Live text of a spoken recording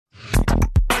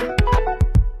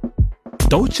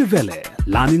Deutsche Welle,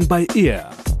 learning by ear.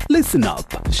 Listen up,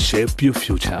 shape your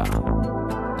future.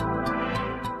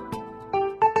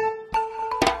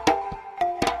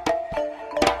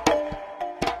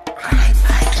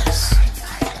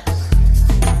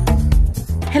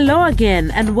 Hello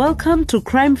again and welcome to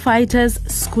Crime Fighters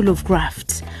School of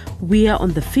Graft. We are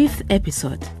on the 5th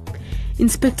episode.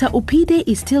 Inspector Opide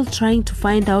is still trying to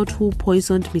find out who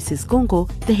poisoned Mrs. Gongo,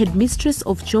 the headmistress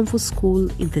of Jomvu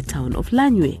School in the town of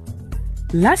Lanywe.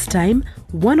 Last time,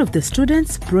 one of the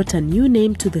students brought a new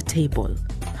name to the table,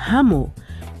 Hamo,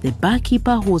 the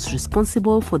barkeeper who was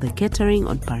responsible for the catering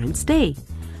on Parents' Day.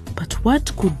 But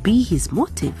what could be his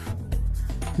motive?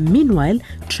 Meanwhile,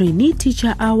 trainee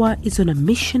teacher Awa is on a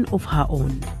mission of her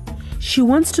own. She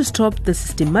wants to stop the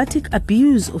systematic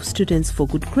abuse of students for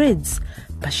good grades,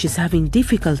 but she's having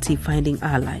difficulty finding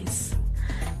allies.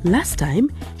 Last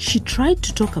time, she tried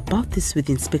to talk about this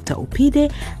with Inspector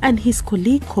Opide and his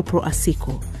colleague Corporal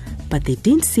Asiko, but they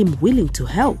didn't seem willing to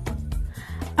help.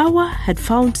 Awa had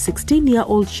found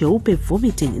 16-year-old Cheupe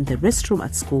vomiting in the restroom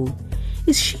at school.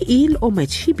 Is she ill or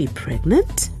might she be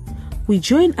pregnant? We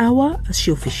join Awa as she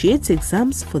officiates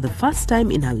exams for the first time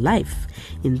in her life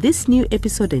in this new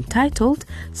episode entitled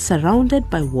Surrounded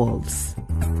by Walls.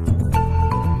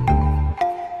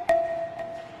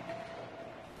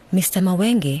 Mr.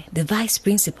 Mawenge, the vice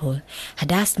principal, had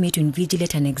asked me to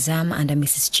invigilate an exam under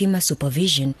Mrs. Chima's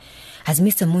supervision as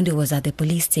Mr. Munde was at the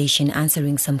police station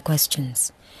answering some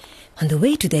questions. On the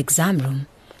way to the exam room,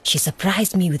 she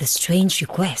surprised me with a strange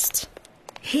request.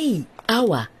 Hey,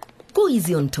 Awa, go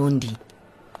easy on Tondi.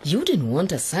 You didn't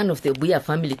want a son of the Buya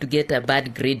family to get a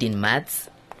bad grade in maths.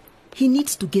 He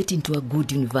needs to get into a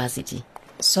good university.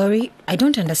 Sorry, I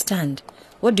don't understand.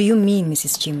 What do you mean,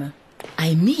 Mrs. Chima?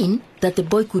 I mean that the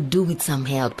boy could do with some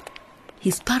help.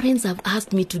 His parents have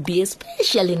asked me to be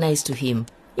especially nice to him,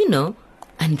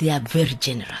 and they are very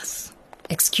generous.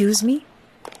 Excuse me?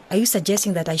 Are you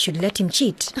suggesting that I should let him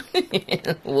cheat?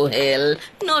 Well,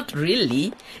 not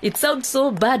really. It sounds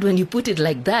so bad when you put it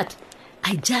like that.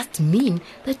 I just mean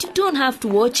that you don't have to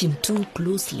watch him too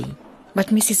closely. But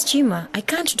Mrs. Chima, I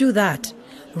can't do that.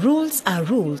 Rules are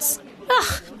rules.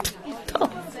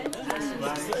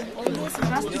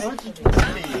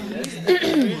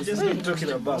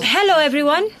 Hello,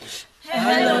 everyone.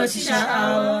 Hello, Teacher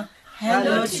Awa.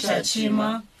 Hello, Teacher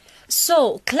Chima.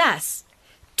 So, class,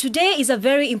 today is a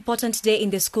very important day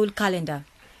in the school calendar.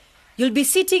 You'll be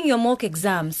sitting your mock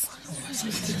exams.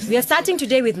 We are starting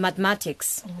today with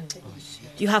mathematics.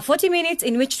 You have 40 minutes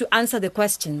in which to answer the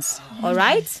questions. All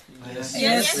right?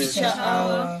 Yes, Teacher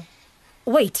Awa.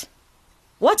 Wait.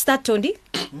 What's that, Tondi?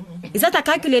 Is that a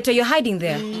calculator you're hiding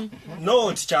there?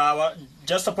 No, Teacher Awa.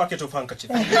 Just a packet of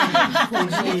handkerchiefs.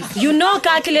 You know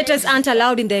calculators aren't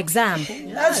allowed in the exam.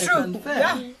 That's true.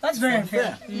 Yeah, that's very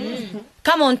unfair.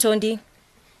 Come on, Tondi.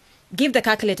 Give the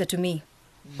calculator to me.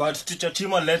 But Teacher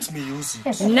Chima lets me use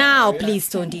it. Now, please,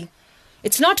 Tondi.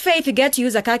 It's not fair if you get to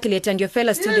use a calculator and your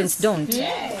fellow students don't.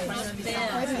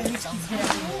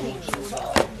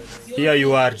 Here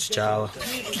you are, Teacher Awa.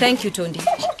 Thank you, Tondi.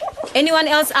 Anyone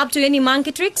else up to any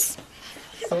monkey tricks?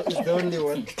 It's the only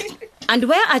one. And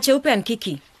where are Cheupe and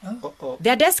Kiki?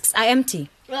 Their desks are empty.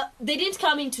 Well, they didn't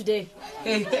come in today.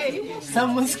 Hey,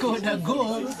 someone scored a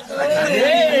goal.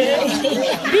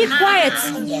 Be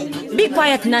quiet. Be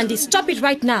quiet, Nandi. Stop it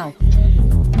right now.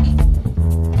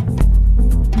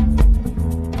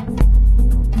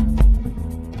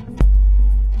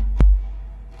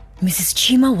 Mrs.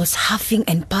 Chima was huffing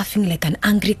and puffing like an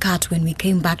angry cat when we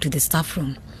came back to the staff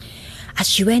room. As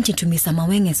she went into Mr.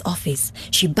 Mawenge's office,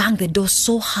 she banged the door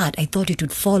so hard I thought it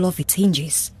would fall off its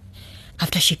hinges.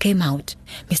 After she came out,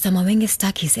 Mr. Mawenge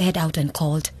stuck his head out and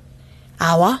called,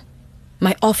 "Awa,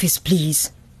 my office,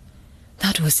 please."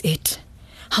 That was it.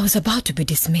 I was about to be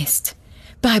dismissed.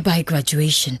 Bye-bye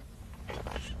graduation.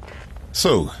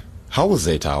 So, how was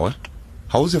it, Awa?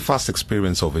 How was your first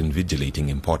experience of invigilating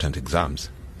important exams?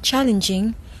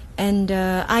 Challenging and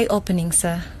eye-opening,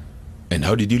 sir. And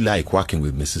how did you like working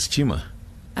with Mrs. Chima?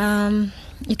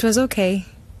 It was okay.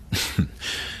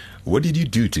 What did you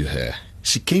do to her?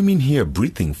 She came in here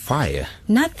breathing fire.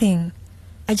 Nothing.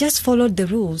 I just followed the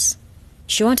rules.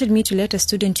 She wanted me to let a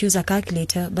student use a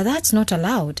calculator, but that's not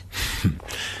allowed.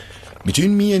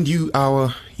 Between me and you,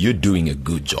 Awa, you're doing a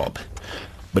good job.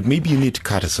 But maybe you need to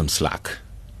cut her some slack.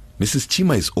 Mrs.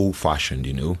 Chima is old-fashioned,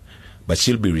 but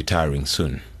she'll be retiring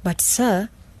soon. But, sir,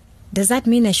 does that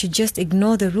mean I should just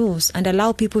ignore the rules and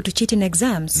allow people to cheat in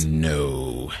exams?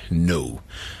 No.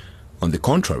 On the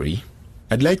contrary,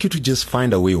 I'd like you to just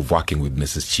find a way of working with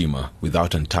Mrs. Chima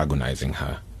without antagonizing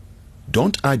her.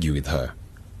 Don't argue with her.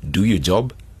 Do your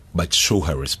job, but show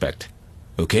her respect.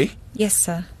 okay? Yes,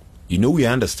 sir. You know we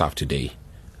are understaffed today,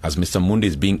 as Mr. Munde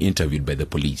is being interviewed by the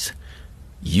police.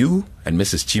 You and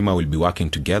Mrs. Chima will be working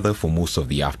together for most of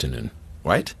the afternoon,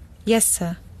 right? Yes,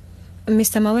 sir.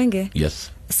 Mr. Mawenge? Yes.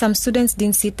 Some students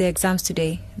didn't sit their exams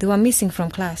today. They were missing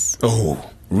from class.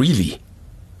 Oh, really?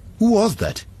 Who was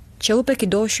that? Cheupe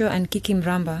Kidosho and Kiki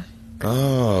Mramba.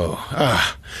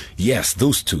 Oh, yes,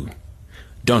 those two.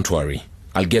 Don't worry.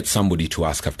 I'll get somebody to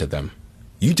ask after them.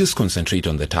 You just concentrate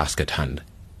on the task at hand.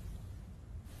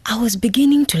 I was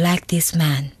beginning to like this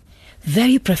man.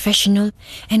 Very professional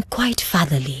and quite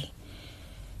fatherly.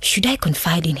 Should I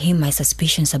confide in him my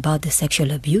suspicions about the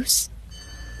sexual abuse?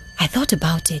 I thought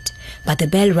about it, but the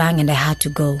bell rang and I had to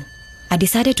go. I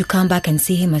decided to come back and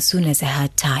see him as soon as I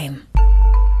had time.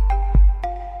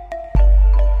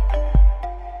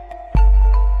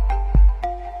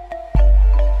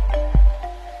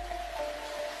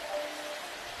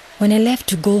 When I left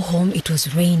to go home, it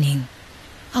was raining.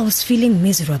 I was feeling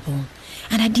miserable,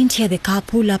 and I didn't hear the car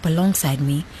pull up alongside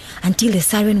me until the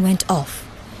siren went off.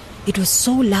 It was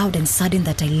so loud and sudden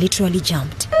that I literally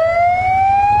jumped.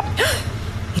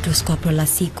 It was Corporal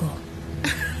Asiko.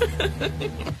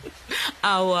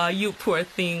 Awa, you poor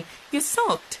thing. You're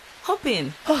soaked. Hop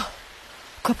in. Oh,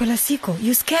 Corporal Asiko,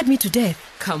 you scared me to death.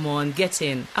 Come on, get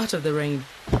in. Out of the rain.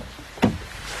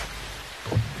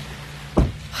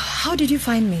 How did you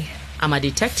find me? I'm a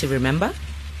detective, remember?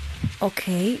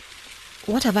 Okay.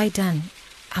 What have I done?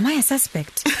 Am I a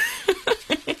suspect?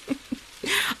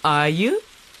 Are you?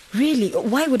 Really?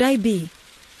 Why would I be?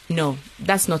 No,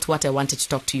 that's not what I wanted to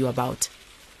talk to you about.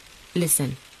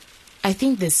 Listen, I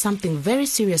think there's something very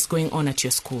serious going on at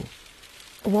your school.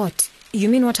 What? You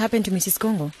mean what happened to Mrs.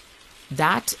 Congo?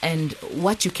 That and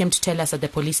what you came to tell us at the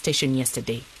police station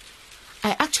yesterday.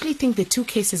 I actually think the two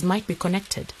cases might be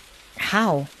connected.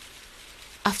 How?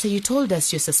 After you told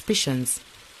us your suspicions,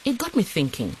 it got me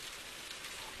thinking.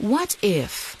 What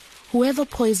if whoever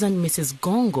poisoned Mrs.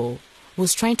 Gongo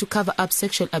was trying to cover up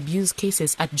sexual abuse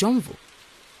cases at Jomvu?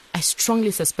 I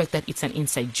strongly suspect that it's an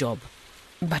inside job.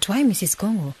 But why Mrs.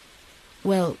 Gongo?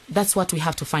 Well, that's what we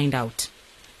have to find out.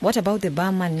 What about the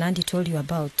barman Nandi told you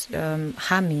about?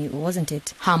 Hami, wasn't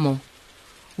it? Hamo.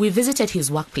 We visited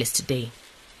his workplace today.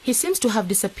 He seems to have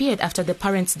disappeared after the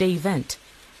Parents' Day event.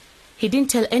 He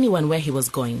didn't tell anyone where he was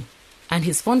going, and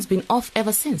his phone's been off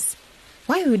ever since.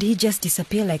 Why would he just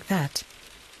disappear like that?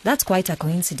 That's quite a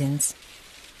coincidence.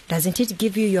 Doesn't it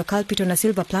give you your culprit on a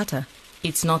silver platter?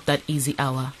 It's not that easy,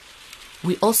 Awa.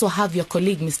 We also have your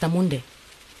colleague, Mr. Munde.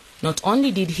 Not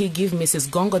only did he give Mrs.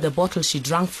 Gongo the bottle she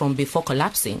drank from before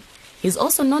collapsing, he's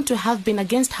also known to have been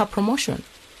against her promotion.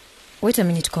 Wait a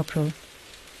minute, Corporal.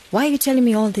 Why are you telling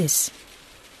me all this?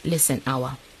 Listen,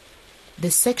 Awa. The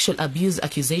sexual abuse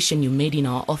accusation you made in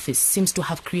our office seems to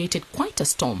have created quite a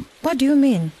storm. What do you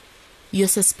mean? Your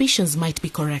suspicions might be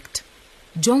correct.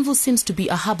 Jomvu seems to be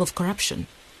a hub of corruption.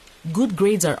 Good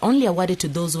grades are only awarded to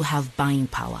those who have buying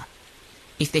power.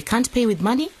 If they can't pay with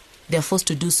money, they're forced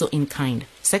to do so in kind,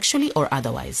 sexually or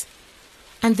otherwise.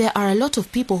 And there are a lot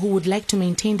of people who would like to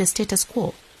maintain the status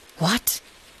quo. What?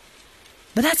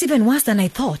 But that's even worse than I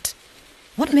thought.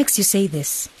 What makes you say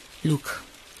this? Look,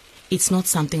 it's not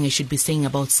something I should be saying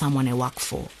about someone I work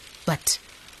for, but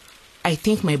I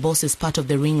think my boss is part of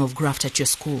the ring of graft at your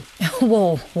school.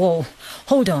 Whoa.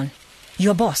 Hold on.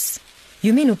 Your boss?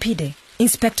 You mean Upide?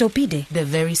 Inspector Upide? The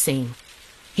very same.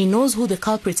 He knows who the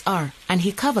culprits are, and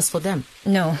he covers for them.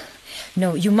 No,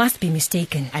 you must be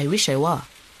mistaken. I wish I were.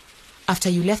 After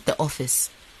you left the office,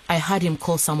 I heard him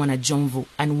call someone at Jomvu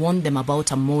and warn them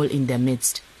about a mole in their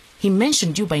midst. He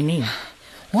mentioned you by name.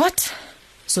 What?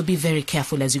 So be very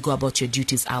careful as you go about your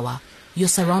duties, Awa. You're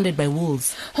surrounded by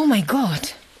wolves. Oh my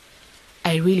God.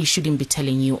 I really shouldn't be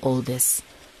telling you all this.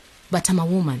 But I'm a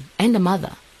woman and a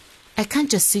mother. I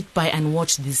can't just sit by and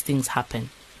watch these things happen.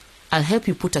 I'll help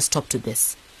you put a stop to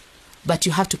this. But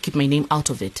you have to keep my name out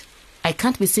of it. I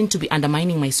can't be seen to be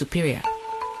undermining my superior.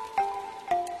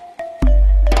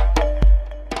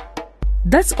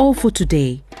 That's all for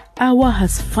today. Awa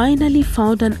has finally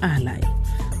found an ally.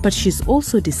 But she's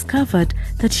also discovered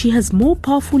that she has more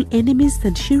powerful enemies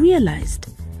than she realized.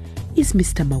 Is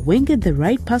Mr. Mawenge the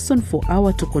right person for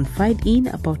Awa to confide in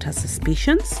about her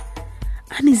suspicions?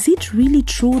 And is it really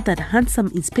true that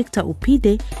handsome Inspector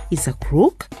Upide is a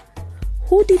crook?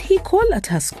 Who did he call at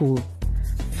her school?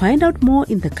 Find out more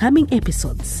in the coming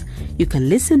episodes. You can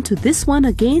listen to this one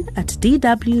again at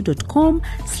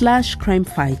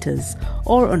dw.com/crimefighters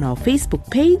or on our Facebook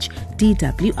page,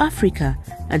 DW Africa.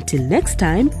 Until next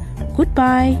time,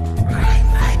 goodbye.